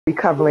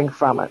recovering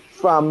from it.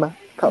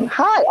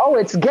 Hi, oh,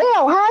 it's Gail.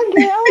 Hi,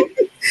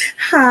 Gail.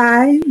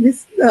 Hi,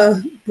 Miss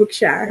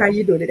Brookshire. How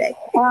you doing today?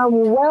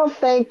 Well,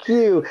 thank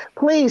you.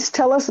 Please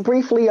tell us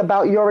briefly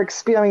about your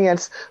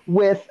experience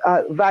with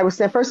virus.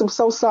 And first, I'm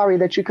so sorry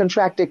that you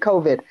contracted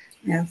COVID.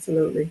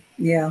 Absolutely.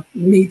 Yeah,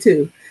 me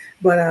too.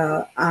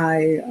 But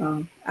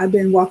I've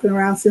been walking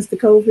around since the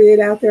COVID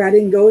out there. I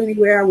didn't go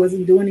anywhere. I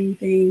wasn't doing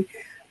anything.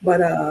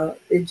 But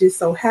it just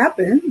so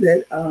happened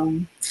that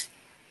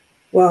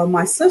well,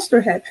 my sister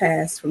had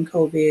passed from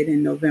COVID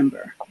in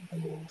November.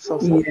 So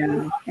sorry.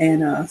 Yeah,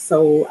 and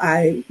so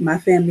my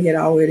family had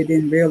already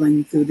been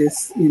reeling through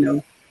this,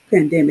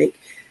 pandemic,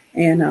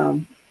 and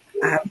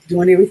I was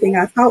doing everything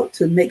I thought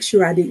to make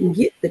sure I didn't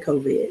get the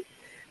COVID,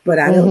 but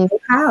I don't Hmm. know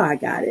how I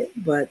got it.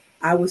 But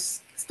I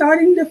was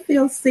starting to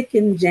feel sick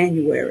in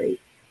January,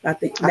 I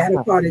think latter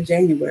Uh-huh. part of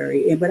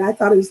January, and but I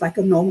thought it was like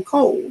a normal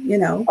cold.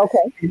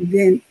 Okay. And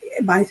then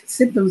my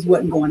symptoms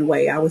wasn't going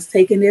away. I was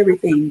taking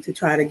everything to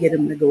try to get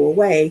them to go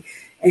away,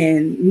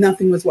 and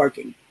nothing was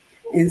working.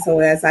 And so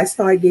as I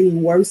started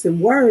getting worse and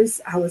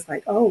worse, I was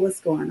like, oh, what's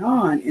going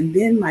on? And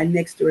then my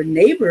next door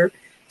neighbor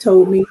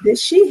told me that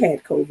she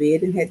had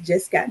COVID and had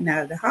just gotten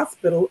out of the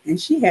hospital and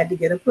she had to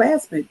get a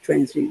plasma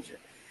transfusion.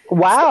 So,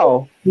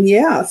 Wow.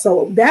 yeah,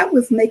 so that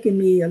was making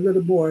me a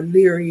little more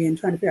leery and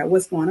trying to figure out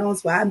what's going on.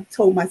 So I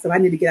told myself I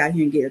need to get out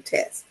here and get a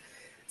test.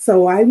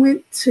 So I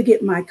went to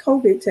get my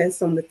COVID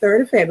test on the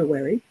 3rd of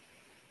February.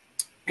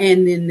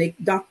 And then the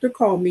doctor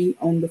called me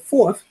on the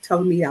 4th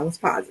telling me I was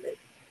positive.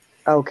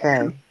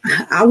 Okay.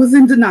 I was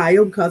in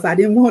denial because I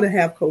didn't want to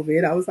have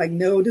COVID. I was like,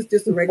 no, this is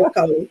just a regular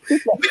cold. She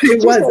said, But it she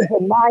said wasn't.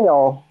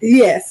 denial.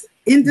 Yes,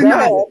 in Go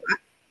denial. ahead.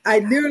 I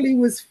literally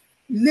was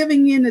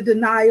living in a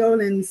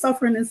denial and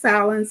suffering in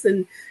silence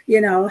and,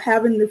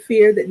 having the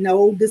fear that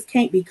no, this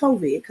can't be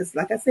COVID. Because,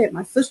 like I said,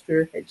 my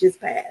sister had just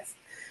passed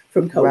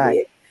from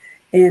Right.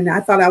 COVID. And I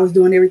thought I was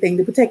doing everything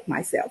to protect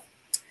myself.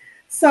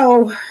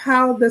 So,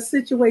 how the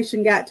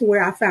situation got to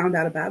where I found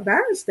out about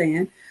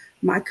Viristan,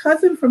 my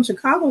cousin from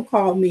Chicago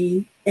called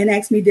me and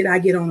asked me, did I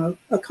get on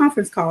a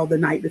conference call the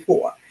night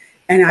before?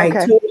 And I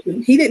Okay. told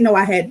him, he didn't know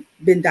I had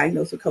been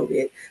diagnosed with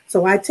COVID.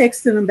 So I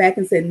texted him back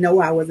and said, no,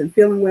 I wasn't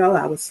feeling well.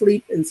 I was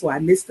asleep. And so I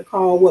missed the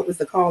call. What was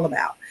the call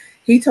about?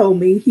 He told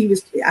me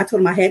I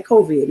told him I had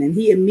COVID. And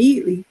he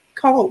immediately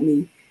called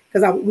me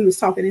because we was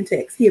talking in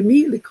text. He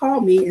immediately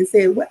called me and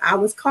said, well, I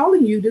was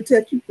calling you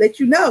to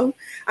let you know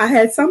I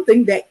had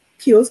something that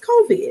kills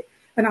COVID.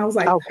 And I was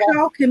like, Okay.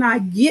 how can I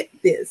get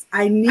this?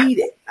 I need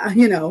it.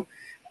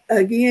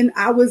 Again,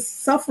 I was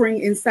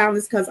suffering in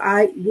silence because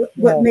what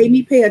Yes. made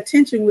me pay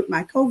attention with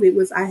my COVID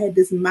was I had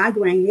this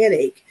migraine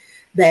headache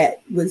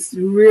that was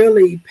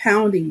really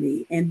pounding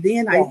me. And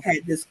then I Yes.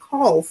 had this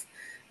cough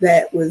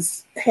that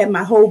had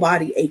my whole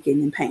body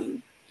aching and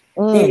pain.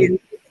 Mm.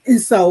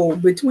 And so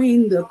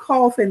between the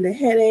cough and the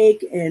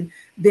headache and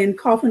then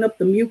coughing up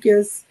the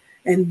mucus,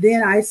 and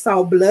then I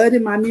saw blood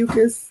in my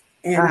mucus,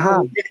 and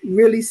Uh-huh. that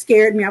really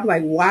scared me. I was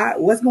like, why?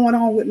 What's going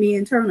on with me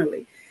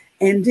internally?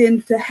 And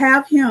then to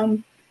have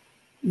him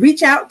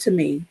reach out to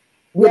me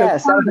with a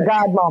Yes, that was a product,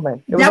 God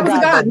moment. It was a that was a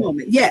God God moment.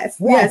 moment. Yes,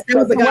 Yes. yes, that So,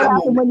 was a so what God happened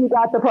moment. when you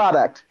got the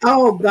product?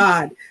 Oh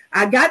God,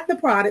 I got the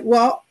product.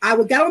 Well, I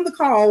got on the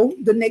call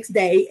the next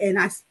day, and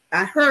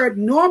I heard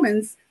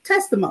Norman's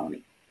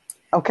testimony.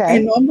 And Okay.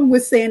 Norman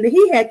was saying that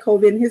he had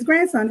COVID and his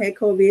grandson had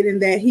COVID and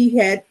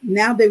that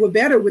now they were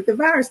better with the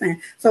virus now.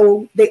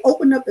 So they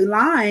opened up the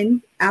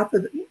line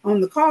on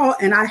the call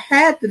and I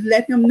had to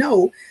let him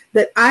know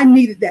that I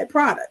needed that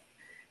product.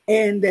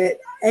 And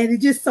it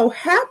just so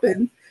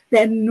happened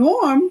that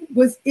Norm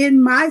was in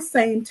my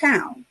same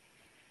town.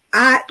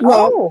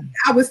 Well, Oh,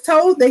 I was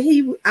told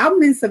that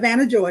I'm in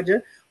Savannah,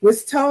 Georgia,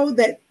 was told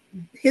that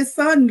his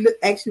son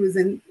actually was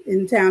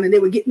in town and they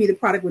would get me the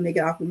product when they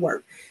get off from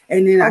work.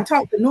 And then I okay.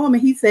 talked to Norman.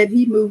 He said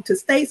he moved to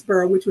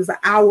Statesboro, which was an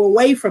hour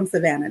away from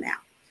Savannah now.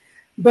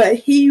 But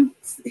he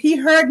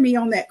heard me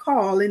on that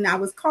call and I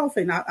was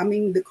coughing. I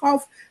mean, the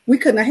cough, we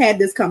couldn't have had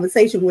this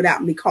conversation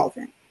without me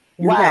coughing.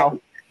 Okay. Wow.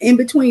 In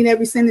between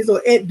every sentence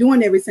or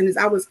during every sentence,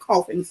 I was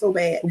coughing so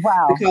bad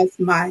Wow. because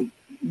my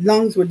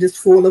lungs were just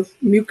full of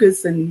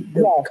mucus and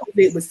the Yes.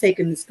 COVID was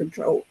taking its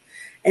control.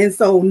 And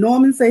so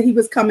Norman said he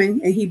was coming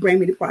and he bring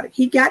me the product.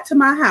 He got to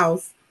my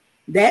house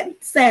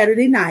that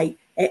Saturday night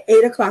at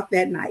 8 o'clock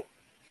that night.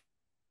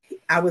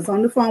 I was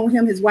on the phone with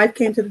him. His wife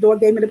came to the door,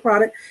 gave me the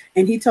product,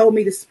 and he told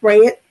me to spray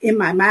it in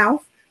my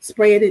mouth,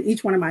 spray it in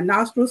each one of my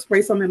nostrils,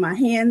 spray some in my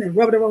hand, and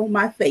rub it around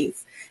my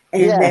face.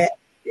 And Yes. that,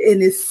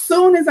 and as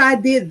soon as I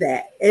did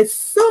that,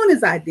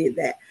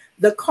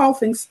 the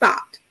coughing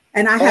stopped,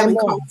 and I haven't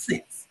Amen. coughed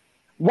since.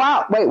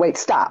 Wow. Wait, wait,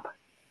 stop.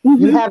 You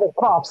Mm-hmm. haven't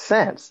coughed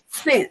since.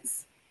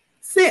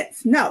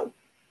 Since, no,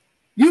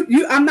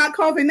 I'm not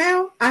coughing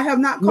now. I have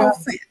not No,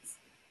 coughed since.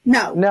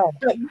 No, no.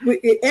 but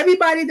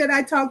everybody that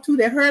I talked to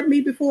that heard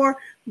me before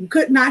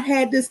could not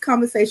have this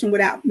conversation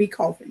without me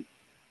coughing.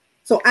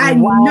 So I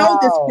know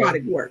this Wow.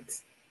 product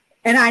works,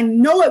 and I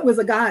know it was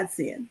a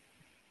godsend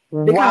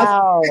because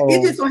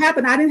it Wow. just so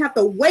happened I didn't have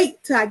to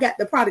wait till I got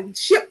the product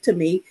shipped to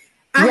me.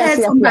 I Yes, had yes,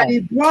 yes. somebody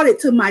brought it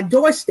to my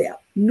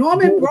doorstep.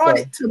 Norman brought Beautiful.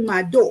 it to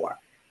my door.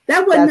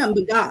 That wasn't That's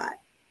nothing but God.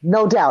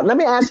 no doubt. Let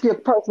me ask you a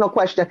personal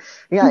question.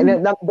 Yeah, and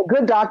Mhm. the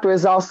good doctor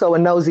is also a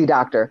nosy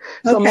doctor.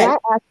 So may Okay. I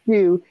ask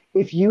you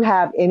if you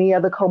have any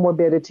other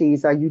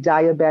comorbidities? Are you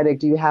diabetic?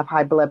 Do you have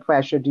high blood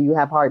pressure? Do you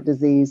have heart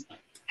disease?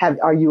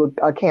 Are you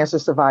a cancer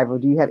survivor?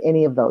 Do you have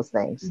any of those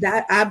things?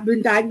 That I've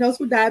been diagnosed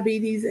with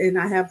diabetes and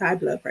I have high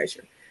blood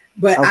pressure.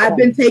 But I've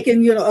Okay. been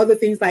taking, other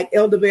things like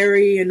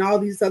elderberry and all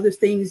these other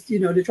things,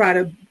 to try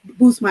to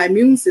boost my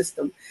immune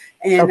system.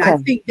 And I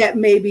Okay. think that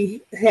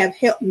maybe have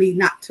helped me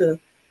not to.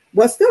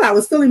 Well, still, I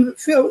was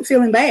still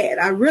feeling bad.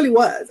 I really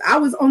was. I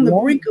was on the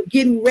Yeah. brink of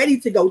getting ready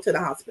to go to the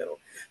hospital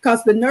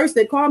because the nurse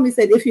that called me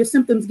said, if your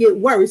symptoms get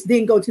worse,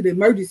 then go to the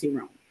emergency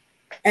room.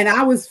 And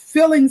I was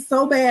feeling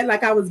so bad,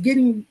 like I was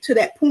getting to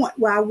that point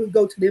where I would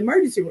go to the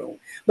emergency room.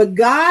 But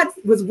God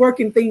was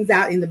working things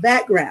out in the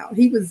background.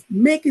 He was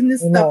making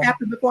this stuff Amen.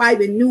 happen before I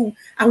even knew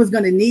I was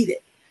going to need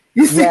it.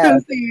 You see what I'm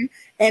Yes. saying?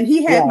 And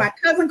he had Yes. my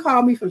cousin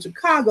call me from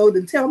Chicago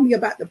to tell me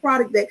about the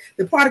product, that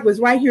the product was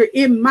right here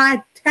in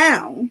my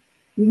town,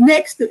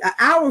 next to an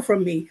hour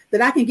from me,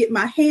 that I can get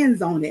my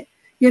hands on it,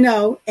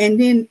 and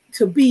then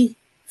to be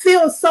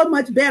feel so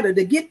much better,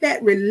 to get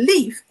that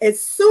relief as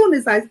soon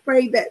as I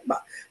sprayed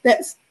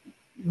that's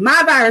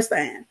my virus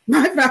stand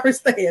in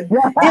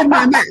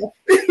my mouth.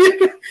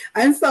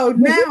 And so Did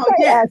you now, say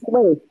yes,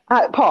 wait,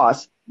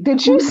 pause.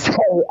 Did you say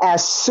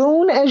as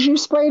soon as you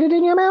sprayed it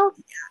in your mouth?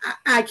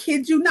 I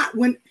kid you not.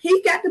 When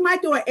he got to my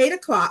door at 8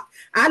 o'clock,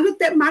 I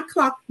looked at my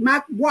clock,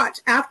 my watch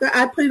after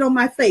I put it on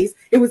my face.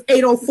 It was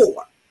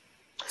 8:04.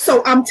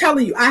 So I'm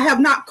telling you, I have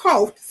not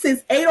coughed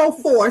since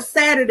 8:04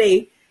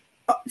 Saturday,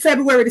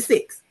 February the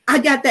 6th. I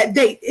got that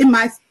date in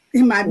my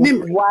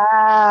memory.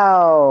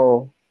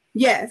 Wow.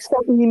 Yes.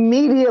 So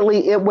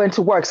immediately it went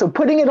to work. So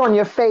putting it on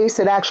your face,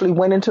 it actually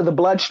went into the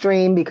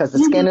bloodstream because the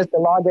skin Mhm. is the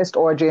largest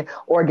organ.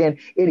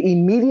 It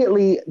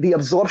immediately, the I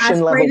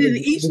absorption level sprayed it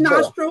in each was there.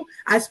 nostril.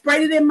 I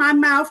sprayed it in my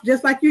mouth,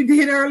 just like you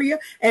did earlier.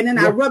 And then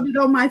I Yeah. rubbed it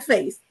on my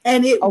face.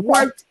 And it Okay.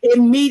 worked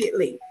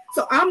immediately.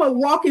 So I'm a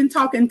walking,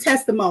 talking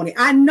testimony.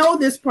 I know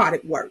this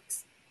product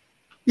works.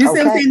 You see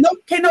what I'm Okay. saying? No,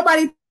 can't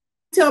nobody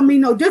tell me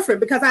no different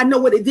because I know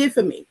what it did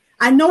for me.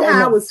 I know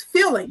how I Amen. was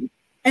feeling.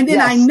 And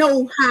then I Yes.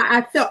 know how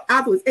I felt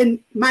afterwards. And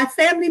my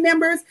family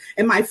members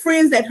and my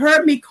friends that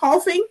heard me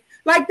coughing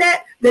like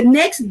that, the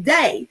next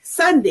day,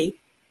 Sunday,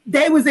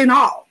 they was in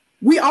awe.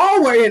 We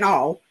all were in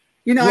awe.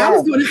 I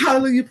was Yes. doing a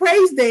hallelujah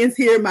praise dance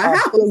here in my I'm sure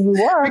house you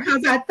were.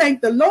 because I thank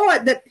the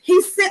Lord that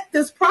he sent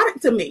this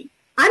product to me.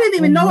 I didn't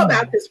even know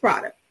about Hmm. this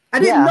product. I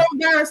didn't Yeah. know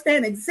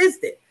Garristan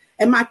existed.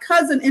 And my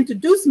cousin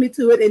introduced me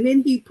to it, and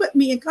then he put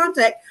me in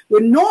contact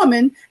with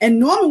Norman, and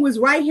Norman was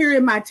right here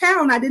in my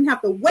town. I didn't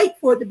have to wait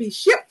for it to be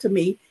shipped to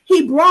me.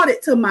 He brought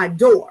it to my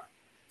door.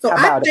 So How I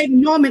about it? thank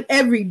Norman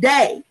every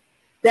day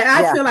that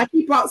I Yeah. feel like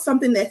he brought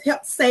something that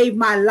helped save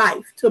my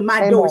life to my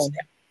Amen.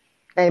 doorstep.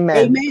 Amen.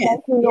 Amen.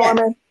 Thank you, Yes.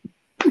 Norman.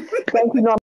 Thank you, Norman.